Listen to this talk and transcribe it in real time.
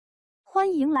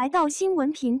欢迎来到新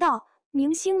闻频道，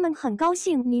明星们很高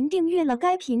兴您订阅了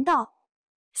该频道。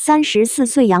34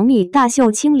岁杨幂大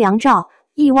秀清凉照，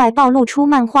意外暴露出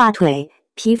漫画腿，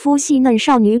皮肤细嫩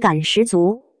少女感十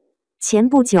足。前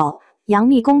不久，杨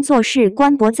幂工作室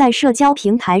官博在社交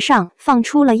平台上放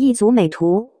出了一组美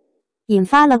图，引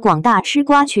发了广大吃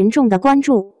瓜群众的关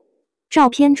注。照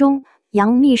片中，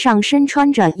杨幂上身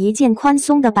穿着一件宽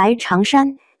松的白长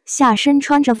衫，下身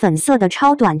穿着粉色的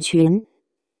超短裙，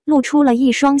露出了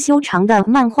一双修长的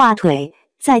漫画腿，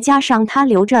再加上她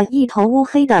留着一头乌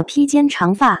黑的披肩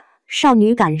长发，少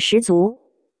女感十足。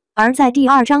而在第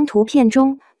二张图片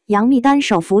中，杨幂单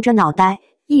手扶着脑袋，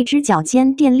一只脚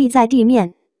尖垫立在地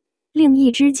面，另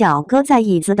一只脚搁在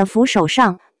椅子的扶手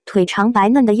上，腿长白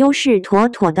嫩的优势妥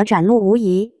妥地展露无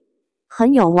遗。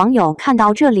很有网友看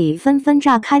到这里纷纷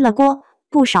炸开了锅，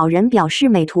不少人表示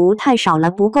美图太少了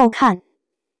不够看，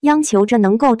央求着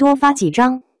能够多发几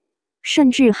张，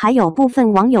甚至还有部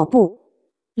分网友不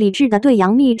理智地对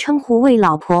杨幂称呼为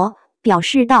老婆，表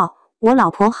示道：“我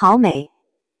老婆好美。”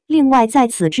另外，在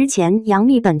此之前，杨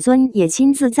幂本尊也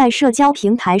亲自在社交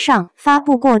平台上发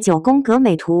布过9宫格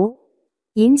美图，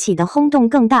引起的轰动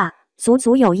更大，足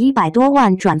足有100多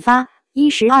万转发、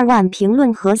12万评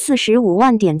论和45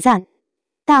万点赞。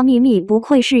大幂幂不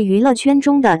愧是娱乐圈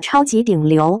中的超级顶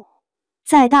流。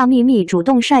在大幂幂主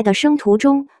动晒的生图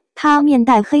中，她面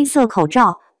戴黑色口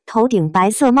罩，头顶白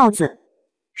色帽子，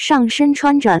上身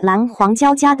穿着蓝黄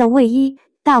交加的卫衣，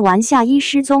大丸下衣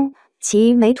失踪，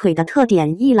其美腿的特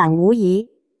点一览无遗。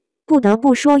不得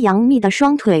不说，杨幂的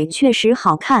双腿确实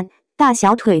好看，大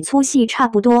小腿粗细差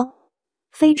不多，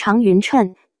非常匀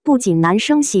称，不仅男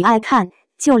生喜爱看，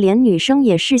就连女生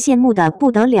也是羡慕的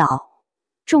不得了。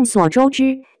众所周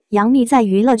知，杨幂在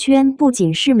娱乐圈不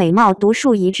仅是美貌独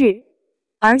树一帜，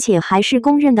而且还是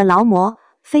公认的劳模，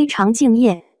非常敬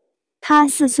业。她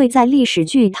4岁在历史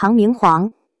剧《唐明皇》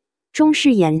中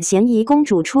饰演咸宜公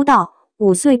主出道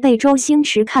，5岁被周星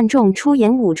驰看中出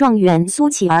演武状元苏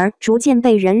乞儿，逐渐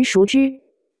被人熟知。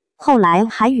后来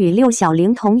还与6小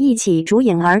龄童一起主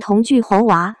演儿童剧《猴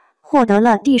娃》，获得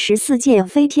了第14届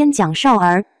飞天奖少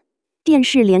儿、电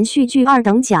视连续剧2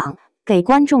等奖，给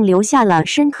观众留下了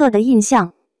深刻的印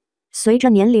象。随着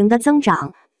年龄的增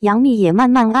长，杨幂也慢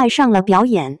慢爱上了表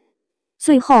演，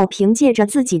最后凭借着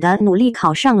自己的努力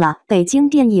考上了北京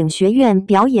电影学院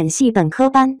表演系本科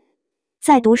班。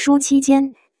在读书期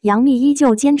间，杨幂依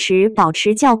旧坚持保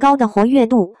持较高的活跃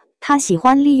度，她喜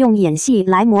欢利用演戏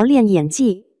来磨练演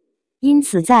技，因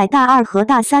此在大2和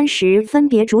大3时分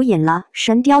别主演了《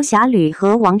神雕侠侣》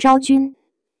和《王昭君》，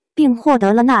并获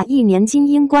得了那一年金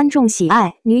鹰观众喜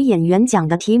爱女演员奖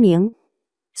的提名。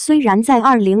虽然在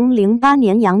2008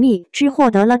年杨幂只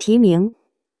获得了提名，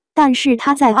但是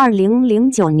她在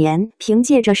2009年凭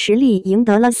借着实力赢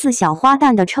得了4小花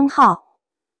旦的称号。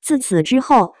自此之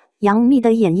后，杨幂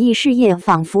的演艺事业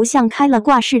仿佛像开了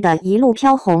挂似的一路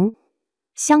飘红，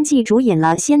相继主演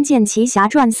了《仙剑奇侠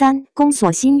传3》《宫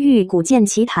锁心玉古剑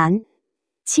奇谭》《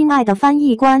亲爱的翻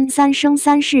译官》《三生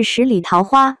三世十里桃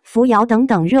花》《扶摇》等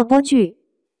等热播剧，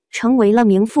成为了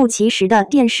名副其实的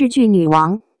电视剧女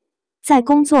王。在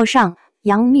工作上，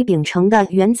杨幂秉承的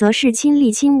原则是亲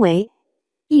力亲为，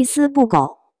一丝不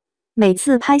苟。每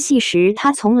次拍戏时，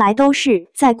她从来都是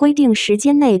在规定时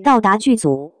间内到达剧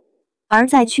组，而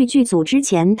在去剧组之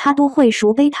前，她都会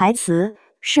熟背台词，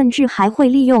甚至还会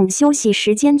利用休息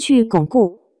时间去巩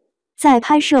固。在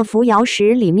拍摄《扶摇》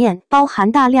时，里面包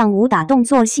含大量武打动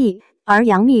作戏，而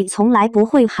杨幂从来不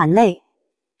会喊累，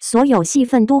所有戏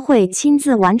份都会亲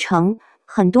自完成，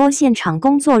很多现场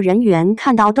工作人员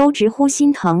看到都直呼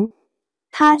心疼。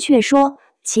她却说，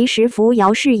其实扶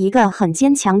摇是一个很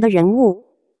坚强的人物。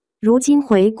如今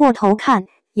回过头看，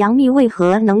杨幂为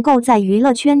何能够在娱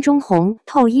乐圈中红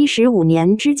透15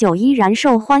年之久依然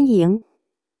受欢迎？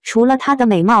除了她的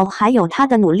美貌，还有她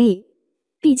的努力。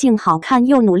毕竟好看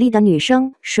又努力的女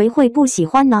生，谁会不喜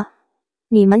欢呢？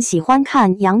你们喜欢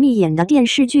看杨幂演的电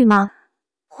视剧吗？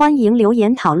欢迎留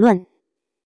言讨论。